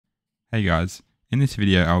Hey guys, in this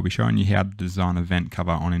video I'll be showing you how to design a vent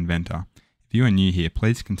cover on Inventor. If you are new here,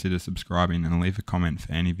 please consider subscribing and leave a comment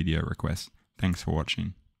for any video requests. Thanks for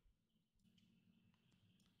watching.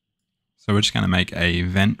 So we're just going to make a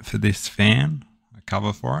vent for this fan, a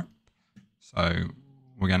cover for it. So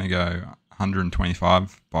we're going to go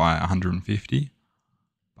 125 by 150,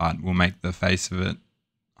 but we'll make the face of it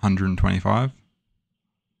 125.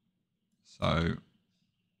 So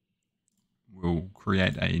we'll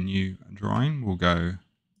create a new drawing. We'll go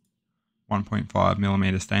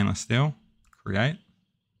 1.5mm stainless steel, create.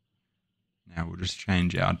 Now we'll just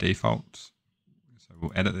change our defaults. So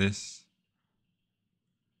we'll edit this.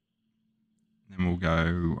 Then we'll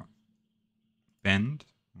go bend.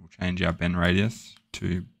 We'll change our bend radius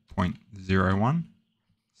to 0.01.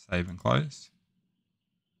 Save and close.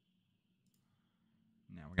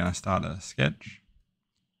 Now we're going to start a sketch.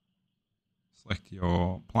 Select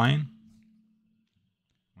your plane.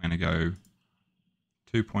 We're going to go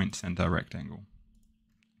 2-point center rectangle.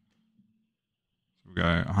 So we'll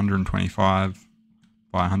go 125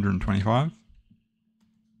 by 125.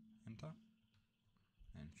 Enter.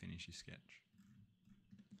 And finish your sketch.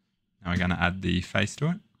 Now we're going to add the face to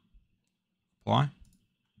it. Apply.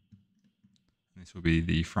 This will be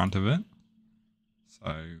the front of it.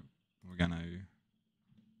 So we're going to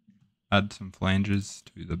add some flanges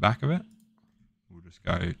to the back of it. We'll just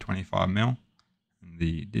go 25mm. And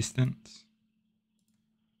the distance,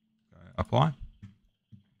 go apply.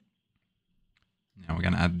 Now we're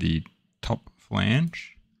going to add the top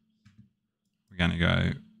flange. We're going to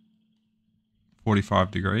go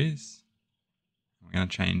 45 degrees. We're going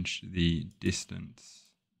to change the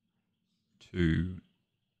distance to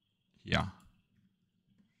here.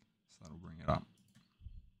 So that'll bring it up.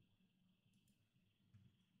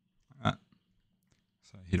 Like that.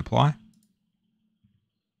 So hit apply.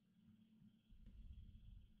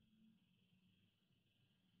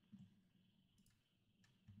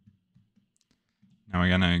 Now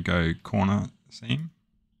we're going to go corner seam,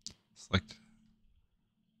 select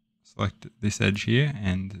this edge here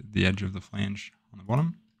and the edge of the flange on the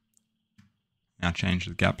bottom. Now change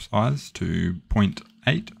the gap size to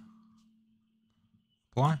 0.8,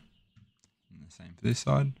 apply, and the same for this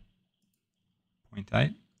side,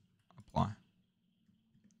 0.8, apply.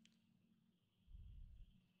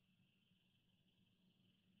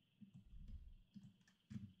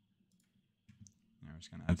 Now we're just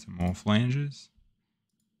going to add some more flanges.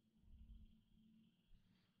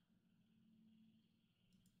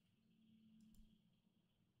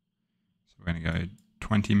 We're going to go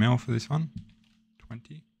 20mm for this one,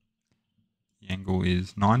 20. The angle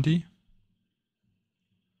is 90.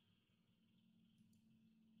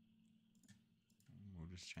 We'll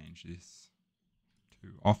just change this to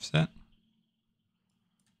offset.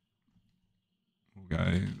 We'll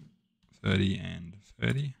go 30 and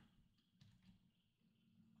 30.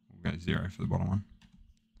 We'll go 0 for the bottom one.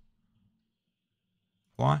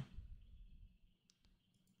 Apply.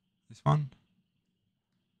 This one.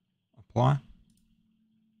 Apply,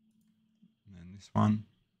 and then this one,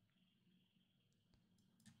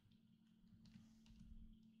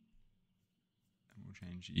 and we'll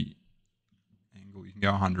change the angle. You can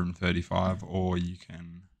go 135 or you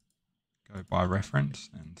can go by reference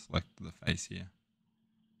and select the face here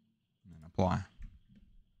and then apply.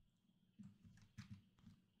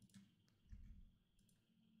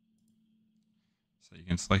 So you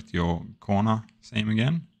can select your corner seam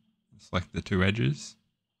again, select the two edges.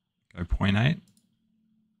 Go 0.8 and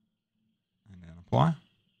then apply.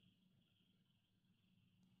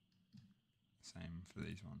 Same for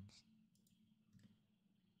these ones.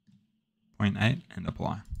 0.8 and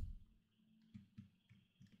apply.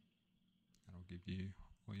 That'll give you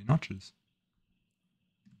all your notches.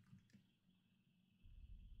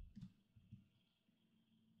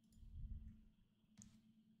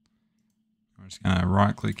 I'm just going to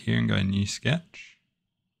right click here and go new sketch.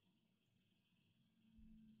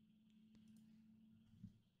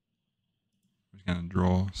 Going to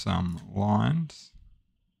draw some lines.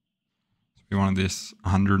 So we wanted this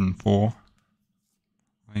 104,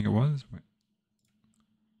 I think it was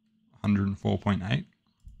 104.8,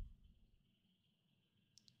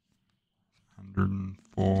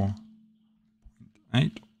 104.8.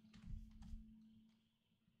 That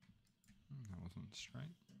wasn't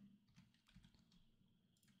straight.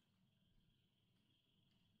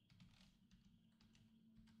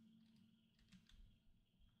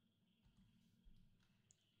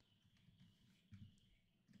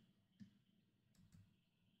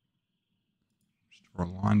 Draw a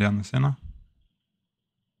line down the center.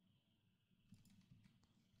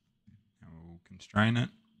 And we'll constrain it.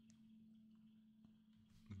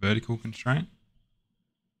 vertical constraint.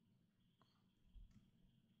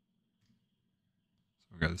 So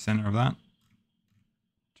we'll go to the center of that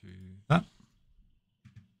to that.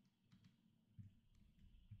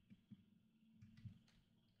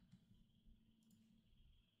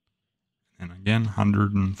 And again,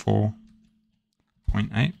 104.8.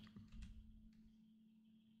 Don't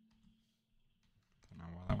know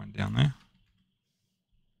why that went down there.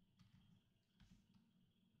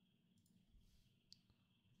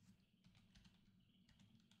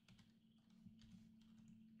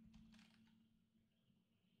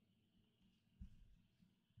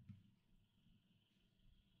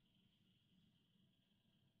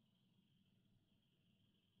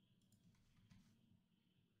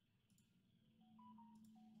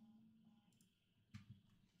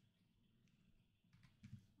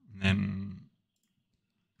 And then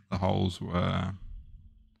the holes were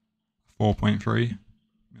 4.3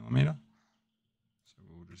 millimeter. So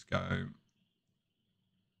we'll just go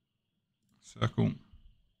circle,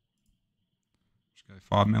 just go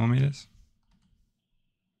 5 millimeters.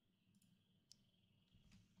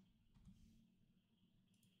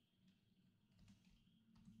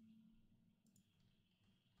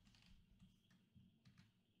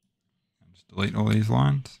 And just delete all these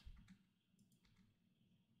lines.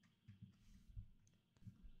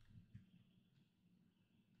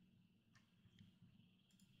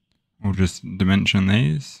 We'll just dimension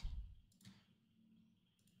these.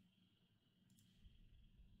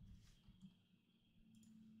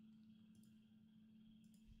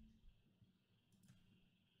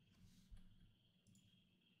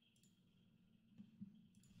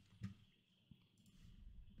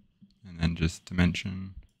 And then just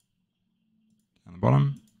dimension down the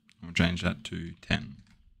bottom. We'll change that to 10.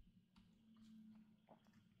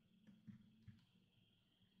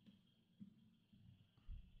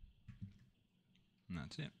 And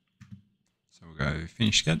that's it. So we'll go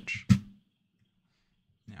finish sketch.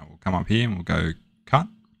 Now we'll come up here and we'll go cut.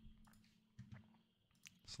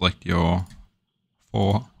 Select your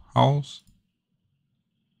 4 holes.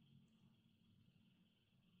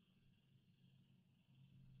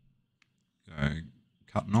 Go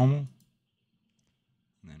cut normal.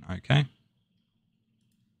 And then OK.